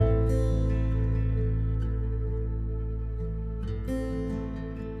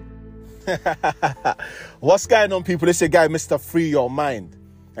What's going on, people? It's your guy, Mr. Free Your Mind.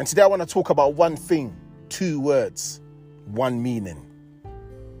 And today I want to talk about one thing, 2 words, 1 meaning.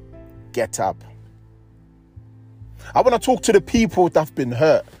 Get up. I want to talk to the people that have been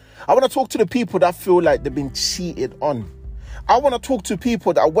hurt. I want to talk to the people that feel like they've been cheated on. I want to talk to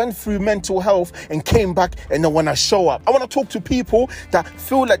people that went through mental health and came back and they want to show up. I want to talk to people that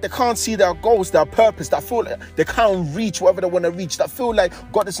feel like they can't see their goals, their purpose, that feel like they can't reach whatever they want to reach, that feel like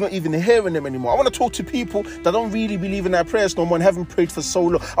God is not even hearing them anymore. I want to talk to people that don't really believe in their prayers no more and haven't prayed for so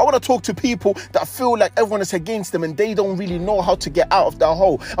long. I want to talk to people that feel like everyone is against them and they don't really know how to get out of that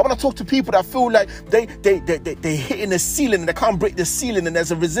hole. I want to talk to people that feel like they're hitting a ceiling and they can't break the ceiling and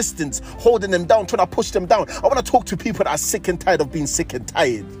there's a resistance holding them down, trying to push them down. I want to talk to people that are sick and tired of being sick and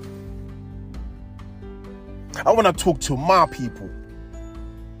tired. I want to talk to my people.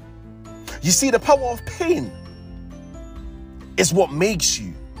 You see, the power of pain is what makes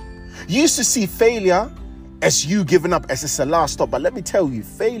you. You used to see failure as you giving up, as it's a last stop. But let me tell you,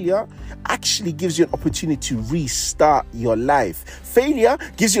 failure actually gives you an opportunity to restart your life. Failure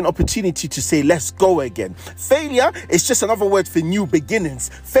gives you an opportunity to say, let's go again. Failure is just another word for new beginnings.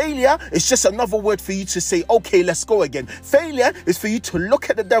 Failure is just another word for you to say, okay, let's go again. Failure is for you to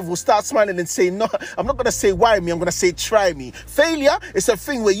look at the devil, start smiling and say, no, I'm not going to say why me, I'm going to say try me. Failure is a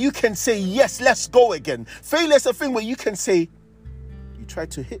thing where you can say, yes, let's go again. Failure is a thing where you can say, you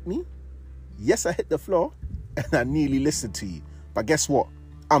tried to hit me? Yes, I hit the floor. And I nearly listened to you. But guess what?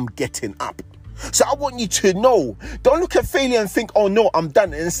 I'm getting up. So I want you to know, don't look at failure and think, oh no, I'm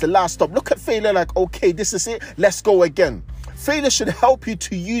done and it's the last stop. Look at failure like, okay, this is it. Let's go again. Failure should help you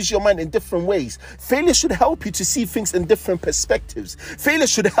to use your mind in different ways. Failure should help you to see things in different perspectives. Failure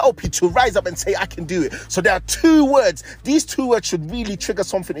should help you to rise up and say, I can do it. So there are 2 words. These 2 words should really trigger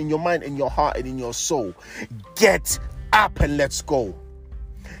something in your mind, in your heart, and in your soul. Get up and let's go.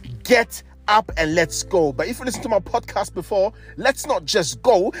 Get up and let's go. But if you listen to my podcast before, let's not just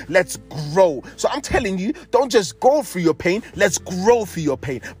go, let's grow. So I'm telling you, don't just go through your pain, let's grow through your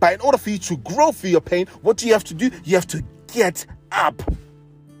pain. But in order for you to grow through your pain, what do you have to do? You have to get up.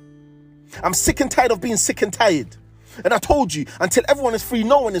 I'm sick and tired of being sick and tired. And I told you, until everyone is free,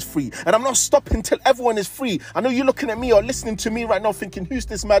 no one is free. And I'm not stopping until everyone is free. I know you're looking at me or listening to me right now thinking, who's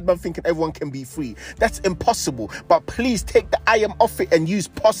this madman thinking everyone can be free? That's impossible. But please take the I am off it and use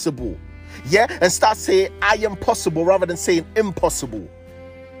possible. Yeah, and start saying I am possible rather than saying impossible.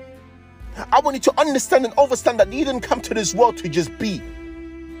 I want you to understand and understand that you didn't come to this world to just be.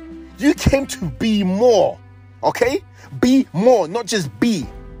 You came to be more. Okay? Be more, not just be.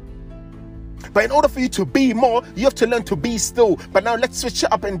 But in order for you to be more, you have to learn to be still. But now let's switch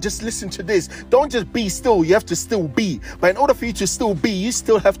it up and just listen to this. Don't just be still, you have to still be. But in order for you to still be, you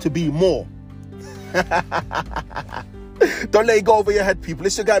still have to be more. Don't let it go over your head, people.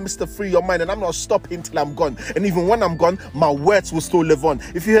 It's your guy, Mr. Free Your Mind, and I'm not stopping till I'm gone. And even when I'm gone, my words will still live on.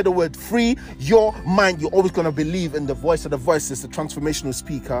 If you hear the word free your mind, you're always going to believe in the voice of the voices, the transformational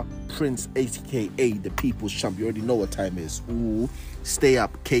speaker, Prince, aka the People's Champ. You already know what time it is. Ooh, stay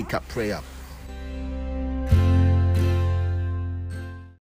up, cake up, pray up.